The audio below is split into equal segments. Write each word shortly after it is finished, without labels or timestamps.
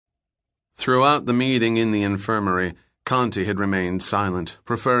Throughout the meeting in the infirmary, Conti had remained silent,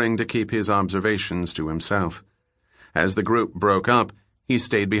 preferring to keep his observations to himself. As the group broke up, he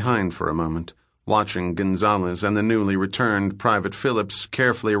stayed behind for a moment, watching Gonzalez and the newly returned Private Phillips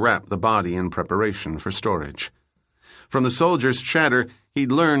carefully wrap the body in preparation for storage. From the soldiers' chatter,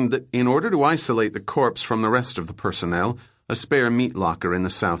 he'd learned that in order to isolate the corpse from the rest of the personnel, a spare meat locker in the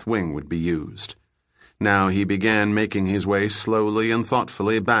south wing would be used. Now he began making his way slowly and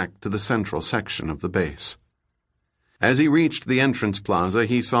thoughtfully back to the central section of the base. As he reached the entrance plaza,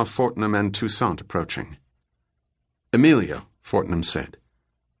 he saw Fortnum and Toussaint approaching. "Emilio," Fortnum said,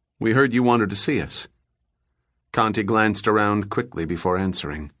 "we heard you wanted to see us." Conti glanced around quickly before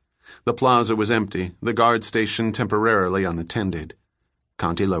answering. The plaza was empty, the guard station temporarily unattended.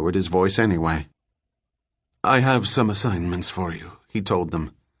 Conti lowered his voice anyway. "I have some assignments for you," he told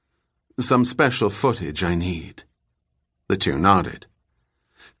them. "Some special footage I need." The two nodded.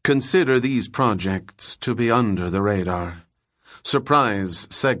 "Consider these projects to be under the radar. Surprise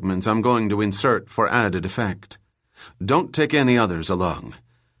segments I'm going to insert for added effect. Don't take any others along.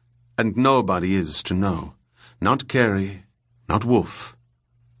 And nobody is to know. Not Carrie, not Wolf."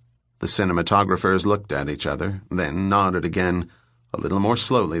 The cinematographers looked at each other, then nodded again, a little more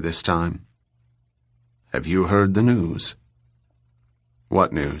slowly this time. "Have you heard the news?"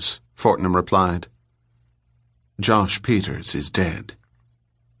 "What news?" Fortnum replied. "Josh Peters is dead."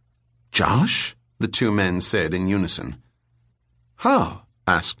 "Josh?" the two men said in unison. "How?"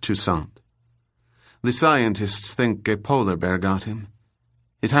 asked Toussaint. "The scientists think a polar bear got him.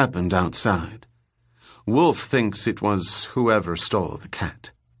 It happened outside. Wolf thinks it was whoever stole the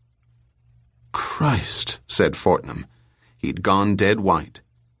cat." "Christ," said Fortnum. He'd gone dead white.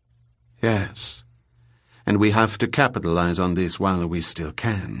 "Yes, and we have to capitalize on this while we still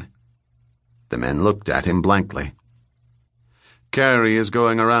can." The men looked at him blankly. "Carrie is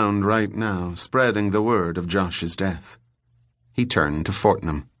going around right now, spreading the word of Josh's death." He turned to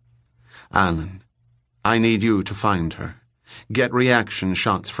Fortnum. "Alan, I need you to find her. Get reaction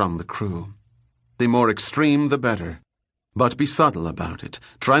shots from the crew. The more extreme, the better. But be subtle about it.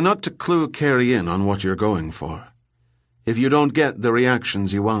 Try not to clue Carrie in on what you're going for. If you don't get the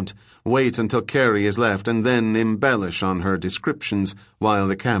reactions you want, wait until Carrie is left and then embellish on her descriptions while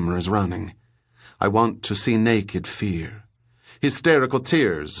the camera's running. I want to see naked fear. Hysterical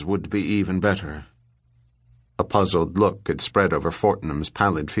tears would be even better." A puzzled look had spread over Fortnum's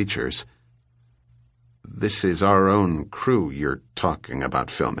pallid features. "This is our own crew you're talking about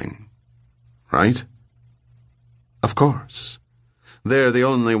filming, right?" "Of course. They're the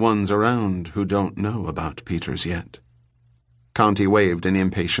only ones around who don't know about Peters yet." Conti waved an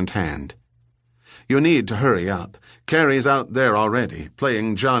impatient hand. "You need to hurry up. Carrie's out there already,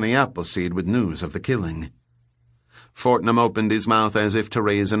 playing Johnny Appleseed with news of the killing." Fortnum opened his mouth as if to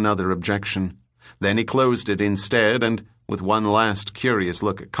raise another objection. Then he closed it instead and, with one last curious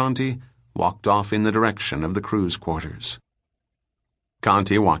look at Conti, walked off in the direction of the crew's quarters.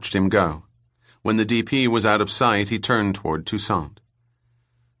 Conti watched him go. When the DP was out of sight, he turned toward Toussaint.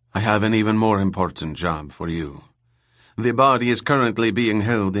 "I have an even more important job for you. The body is currently being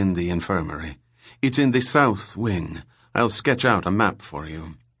held in the infirmary. It's in the south wing. I'll sketch out a map for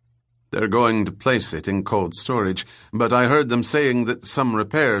you. They're going to place it in cold storage, but I heard them saying that some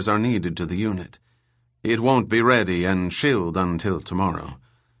repairs are needed to the unit. It won't be ready and chilled until tomorrow.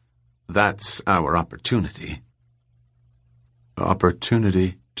 That's our opportunity."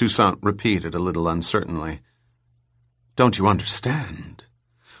 "Opportunity?" Toussaint repeated a little uncertainly. "Don't you understand?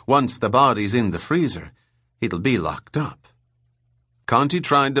 Once the body's in the freezer, it'll be locked up." Conti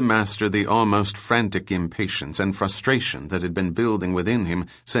tried to master the almost frantic impatience and frustration that had been building within him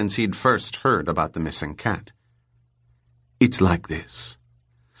since he'd first heard about the missing cat. "It's like this.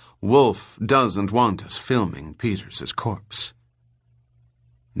 Wolf doesn't want us filming Peters' corpse."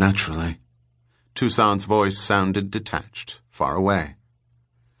 "Naturally." Toussaint's voice sounded detached, far away.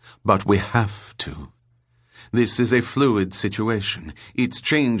 "But we have to. This is a fluid situation. It's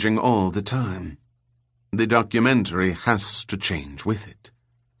changing all the time. The documentary has to change with it."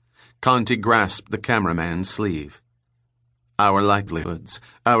 Conti grasped the cameraman's sleeve. "Our livelihoods,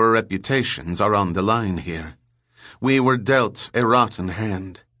 our reputations are on the line here. We were dealt a rotten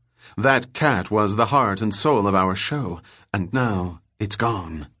hand. That cat was the heart and soul of our show, and now it's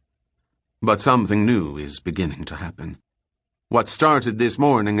gone. But something new is beginning to happen. What started this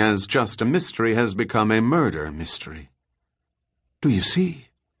morning as just a mystery has become a murder mystery. Do you see?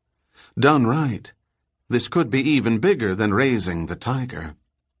 Done right, this could be even bigger than raising the tiger.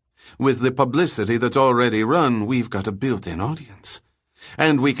 With the publicity that's already run, we've got a built-in audience.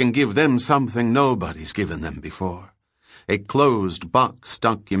 And we can give them something nobody's given them before. A closed-box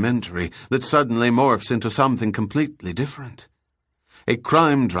documentary that suddenly morphs into something completely different. A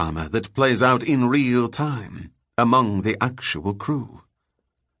crime drama that plays out in real time among the actual crew.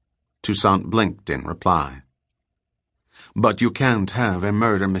 Toussaint blinked in reply. But you can't have a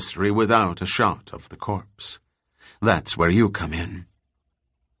murder mystery without a shot of the corpse. That's where you come in.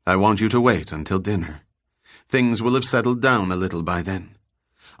 I want you to wait until dinner. Things will have settled down a little by then.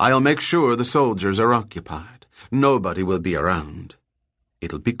 I'll make sure the soldiers are occupied. Nobody will be around.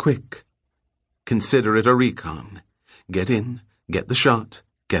 It'll be quick. Consider it a recon. Get in, get the shot,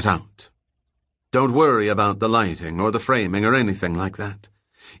 get out. Don't worry about the lighting or the framing or anything like that.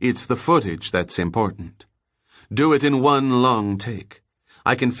 It's the footage that's important. Do it in one long take.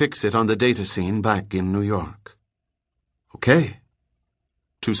 I can fix it on the data scene back in New York. Okay.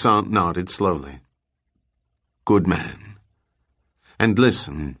 Toussaint nodded slowly. Good man. And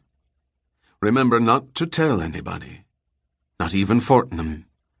listen. Remember not to tell anybody. Not even Fortnum.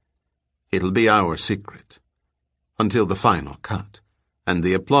 It'll be our secret. Until the final cut, and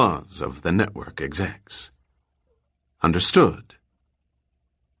the applause of the network execs. Understood?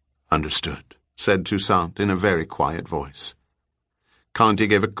 Understood, said Toussaint in a very quiet voice. Conti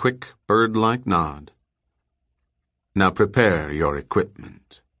gave a quick, bird-like nod. Now prepare your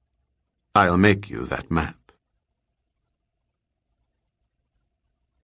equipment. I'll make you that map.